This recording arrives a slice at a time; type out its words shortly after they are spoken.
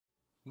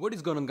What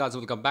is going on, guys?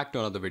 Welcome back to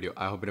another video.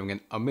 I hope you're having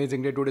an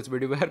amazing day. Today's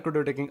video we are going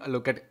to taking a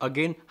look at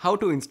again how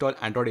to install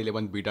Android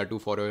 11 Beta 2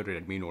 for your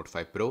Redmi Note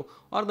 5 Pro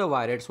or the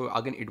Wired. So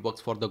again, it works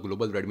for the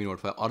global Redmi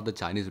Note 5 or the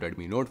Chinese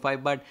Redmi Note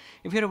 5. But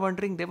if you're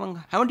wondering,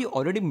 Devang, haven't you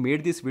already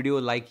made this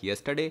video like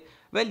yesterday?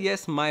 Well,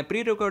 yes, my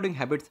pre-recording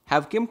habits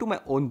have come to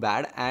my own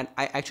bad, and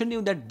I actually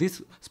knew that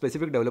this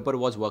specific developer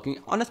was working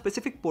on a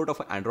specific port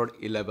of Android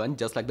 11,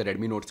 just like the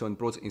Redmi Note 7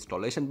 Pro's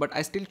installation. But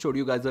I still showed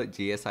you guys the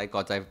JSI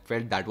because I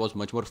felt that was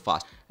much more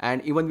fast,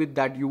 and even with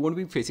that, you won't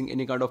be facing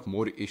any kind of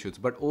more issues.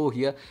 But oh,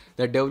 here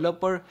the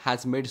developer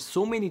has made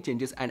so many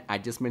changes and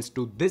adjustments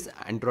to this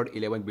Android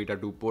 11 Beta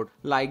 2 port.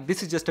 Like,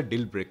 this is just a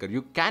deal breaker.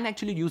 You can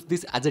actually use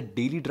this as a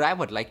daily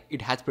driver. Like,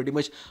 it has pretty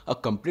much a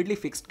completely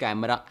fixed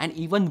camera and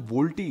even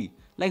VoLTE.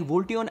 Like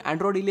VoLTE on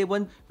Android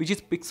 11, which is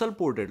pixel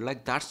ported.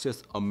 Like, that's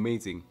just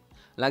amazing.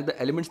 Like,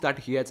 the elements that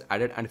he has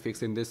added and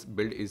fixed in this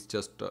build is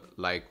just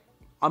like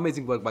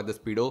amazing work by the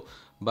Speedo.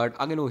 But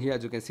again, over here,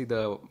 as you can see,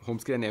 the home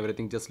screen and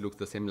everything just looks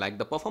the same. Like,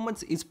 the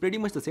performance is pretty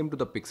much the same to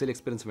the Pixel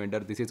Experience vendor.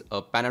 This is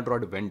a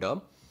Pan-Android vendor,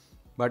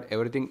 but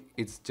everything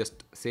is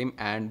just same,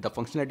 and the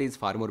functionality is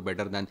far more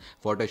better than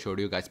what I showed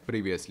you guys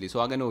previously. So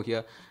again, over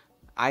here,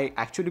 I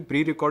actually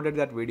pre-recorded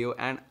that video,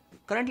 and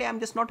currently I'm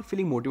just not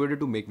feeling motivated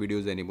to make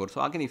videos anymore.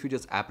 So again, if you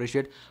just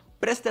appreciate,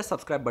 press that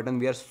subscribe button.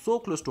 We are so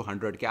close to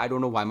 100k. I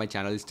don't know why my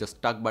channel is just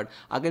stuck, but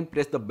again,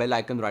 press the bell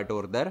icon right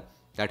over there.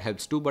 That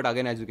helps too. But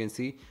again, as you can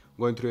see,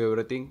 going through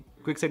everything,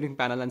 quick setting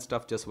panel and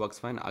stuff just works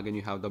fine. Again,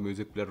 you have the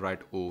music player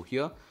right over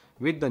here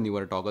with the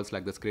newer toggles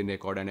like the screen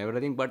record and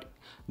everything. But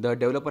the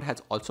developer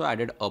has also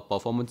added a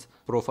performance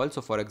profile.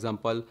 So for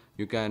example,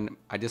 you can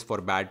adjust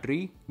for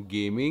battery,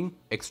 gaming,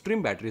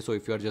 extreme battery. So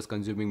if you are just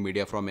consuming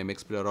media from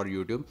MX Player or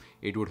YouTube,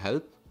 it would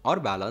help, or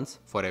balance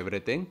for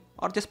everything,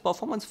 or just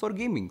performance for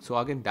gaming. So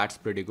again, that's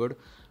pretty good.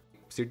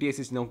 CTS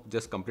is now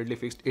just completely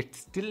fixed. It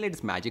still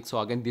needs magic. So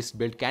again, this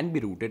build can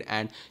be rooted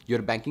and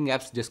your banking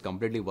apps just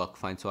completely work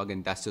fine. So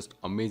again, that's just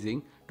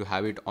amazing to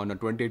have it on a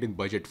 2018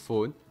 budget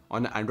phone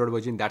on an Android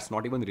version that's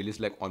not even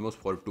released like almost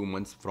for 2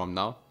 months from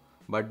now.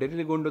 But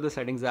directly go into the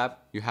settings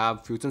app, you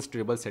have Fusion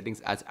Stable settings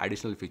as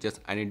additional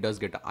features, and it does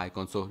get an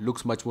icon, so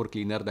looks much more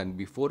cleaner than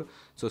before.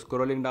 So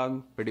scrolling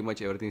down, pretty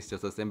much everything is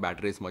just the same.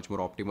 Battery is much more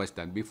optimized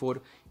than before.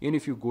 And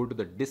if you go to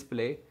the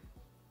display,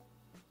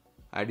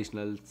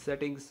 additional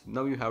settings,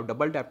 now you have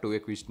double tap to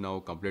wake, which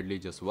now completely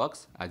just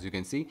works. As you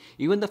can see,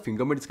 even the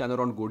fingerprint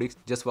scanner on Godix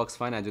just works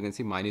fine. As you can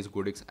see, mine is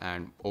Godix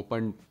and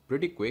opened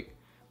pretty quick.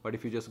 But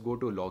if you just go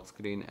to lock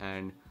screen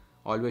and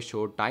always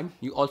show time,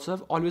 you also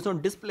have always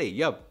on display.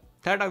 Yep,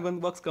 that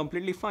even works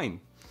completely fine.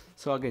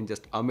 So again,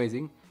 just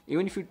amazing.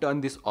 Even if you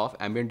turn this off,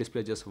 ambient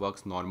display just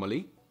works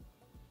normally.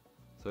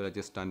 So let's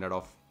just turn that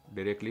off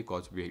directly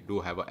because we do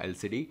have a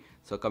LCD.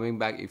 So coming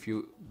back, if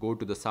you go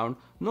to the sound,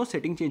 no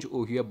setting change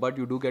over here, but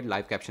you do get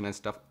live caption and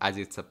stuff as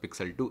it's a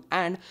Pixel 2,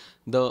 and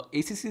the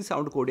ACC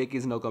sound codec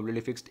is now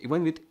completely fixed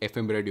even with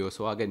FM radio.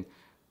 So again,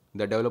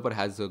 the developer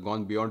has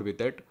gone beyond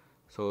with it.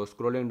 So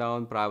scrolling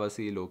down,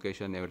 privacy,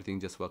 location, everything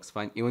just works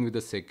fine. Even with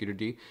the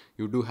security,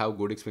 you do have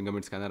Godix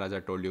fingerprint scanner, as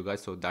I told you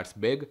guys, so that's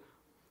big.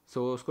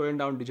 So scrolling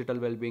down, digital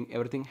well-being,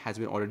 everything has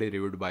been already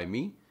reviewed by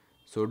me.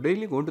 So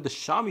directly going to the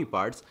Xiaomi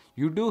parts,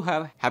 you do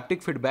have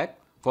haptic feedback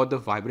for the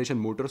vibration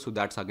motor, so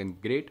that's again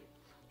great.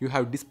 You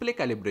have display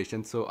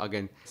calibration. So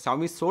again,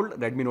 Xiaomi sold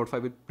Redmi Note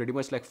 5 with pretty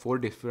much like 4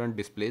 different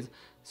displays,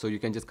 so you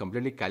can just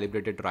completely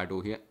calibrate it right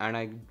over here. And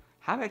I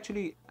have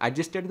actually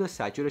adjusted the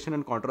saturation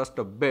and contrast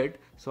a bit.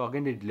 So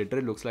again, it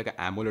literally looks like an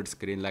AMOLED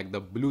screen. Like,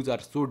 the blues are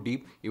so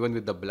deep, even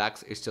with the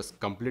blacks, it's just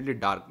completely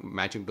dark,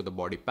 matching to the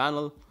body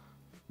panel.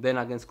 Then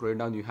again, scrolling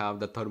down, you have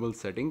the thermal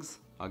settings.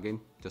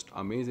 Again, just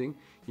amazing.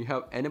 You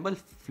have enable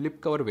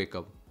flip cover wake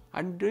up.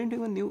 I didn't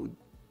even knew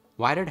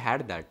Wired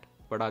had that,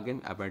 but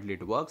again, apparently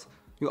it works.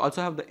 You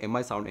also have the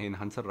MI sound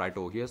enhancer right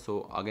over here.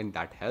 So again,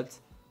 that helps.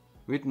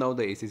 With now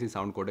the ACC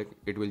sound codec,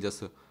 it will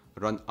just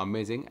run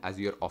amazing as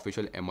your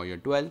official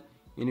MIUI 12.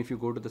 And if you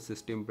go to the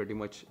system, pretty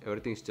much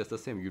everything is just the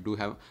same. You do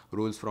have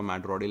rules from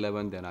Android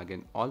 11. Then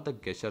again, all the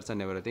gestures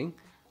and everything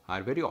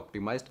are very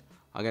optimized.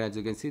 Again, as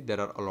you can see, there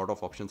are a lot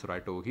of options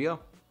right over here.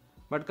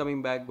 But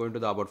coming back, going to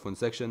the about phone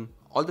section,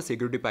 all the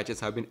security patches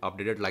have been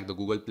updated, like the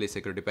Google Play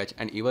security patch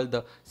and even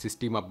the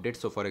system update.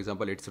 So for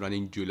example, it's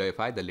running July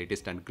 5, the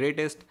latest and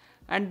greatest.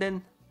 And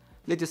then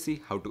let's just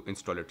see how to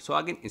install it. So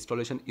again,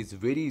 installation is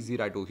very easy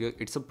right over here.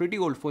 It's a pretty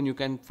old phone. You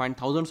can find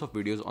thousands of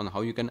videos on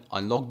how you can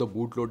unlock the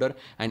bootloader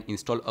and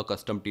install a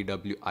custom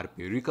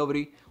TWRP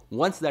recovery.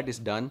 Once that is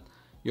done,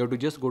 you have to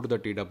just go to the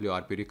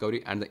TWRP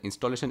recovery, and the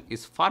installation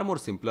is far more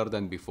simpler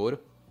than before.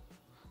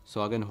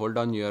 So again, hold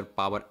on your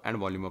power and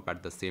volume up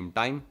at the same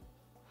time.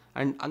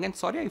 And again,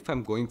 sorry if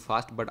I'm going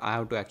fast, but I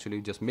have to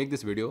actually just make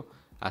this video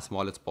as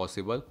small as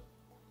possible.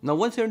 Now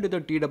once you're into the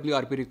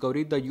TWRP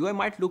recovery, the UI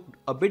might look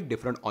a bit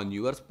different on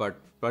yours, but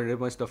pretty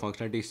much the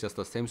functionality is just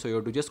the same. So you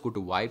have to just go to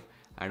wipe,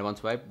 and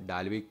once wipe,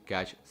 Dalvik,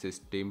 cache,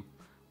 system,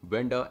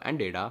 vendor and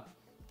data,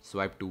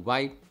 swipe to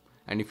wipe.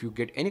 And if you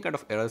get any kind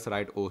of errors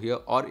right over here,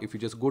 or if you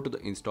just go to the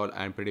install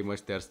and pretty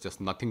much there's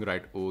just nothing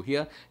right over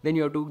here, then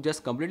you have to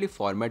just completely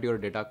format your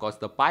data, cause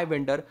the Pi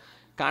vendor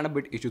kind of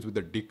bit issues with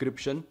the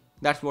decryption.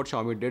 That's what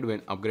Xiaomi did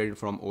when upgraded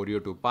from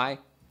Oreo to Pi.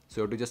 So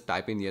you have to just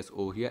type in yes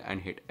over here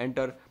and hit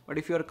enter. But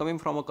if you are coming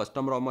from a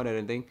custom ROM or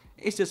anything,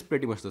 it's just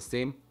pretty much the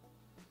same.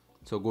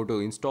 So go to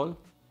install,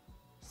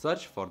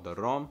 search for the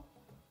ROM,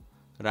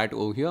 right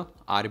over here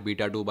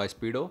RBeta2 by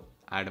Speedo,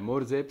 add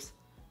more zips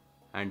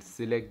and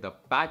select the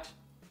patch.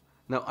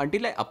 Now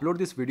until I upload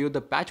this video,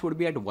 the patch would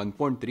be at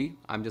 1.3.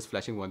 I'm just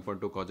flashing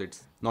 1.2 because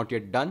it's not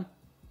yet done.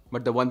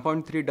 But the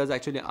 1.3 does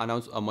actually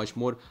announce a much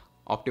more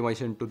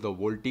optimization to the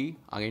VoLTE,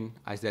 again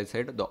as I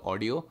said, the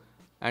audio,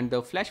 and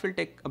the flash will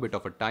take a bit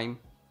of a time.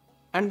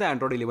 And the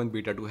Android 11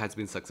 Beta 2 has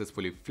been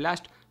successfully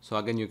flashed. So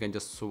again, you can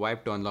just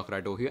swipe to unlock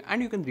right over here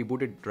and you can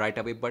reboot it right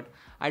away. But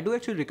I do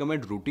actually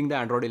recommend rooting the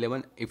Android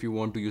 11 if you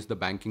want to use the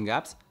banking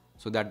apps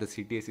so that the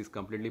CTS is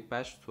completely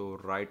patched. So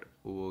right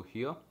over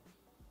here,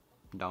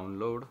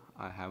 download,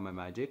 I have my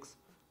Magics.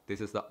 This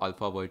is the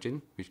alpha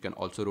version which can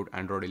also root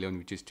Android 11,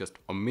 which is just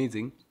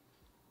amazing.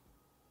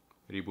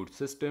 Reboot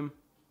system.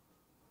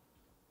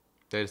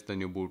 There's the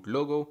new boot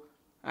logo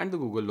and the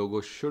Google logo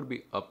should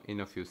be up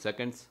in a few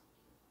seconds.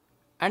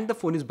 And the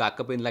phone is back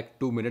up in like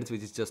 2 minutes,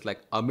 which is just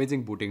like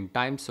amazing booting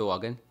time. So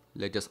again,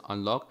 let's just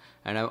unlock,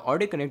 and I'm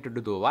already connected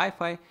to the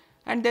Wi-Fi.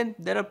 And then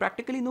there are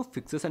practically no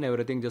fixes and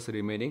everything just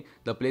remaining.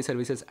 The Play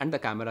services and the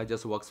camera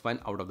just works fine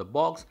out of the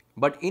box.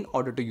 But in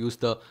order to use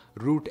the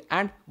root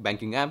and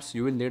banking apps,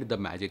 you will need the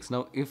Magics.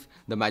 Now, if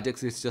the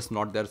Magics is just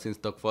not there since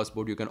the first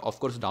boot, you can of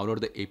course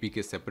download the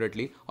APK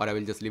separately, or I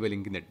will just leave a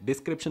link in the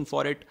description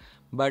for it.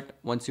 But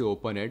once you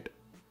open it,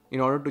 in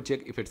order to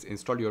check if it's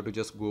installed, you have to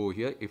just go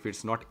here. If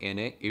it's not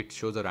NA, it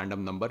shows a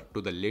random number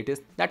to the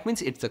latest. That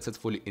means it's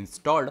successfully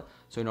installed.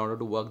 So in order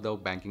to work the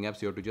banking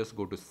apps, you have to just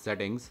go to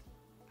settings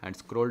and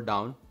scroll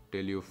down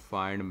till you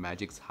find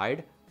Magic's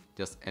hide.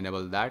 Just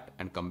enable that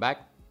and come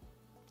back.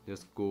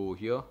 Just go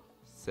here,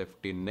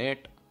 safety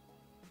net.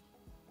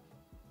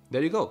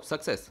 There you go,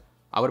 success.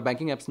 Our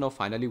banking apps now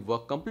finally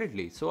work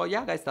completely. So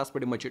yeah guys, that's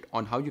pretty much it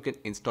on how you can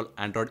install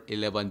Android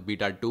 11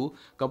 Beta 2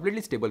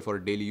 completely stable for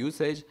daily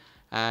usage.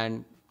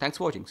 And thanks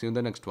for watching. See you in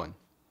the next one.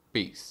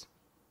 Peace.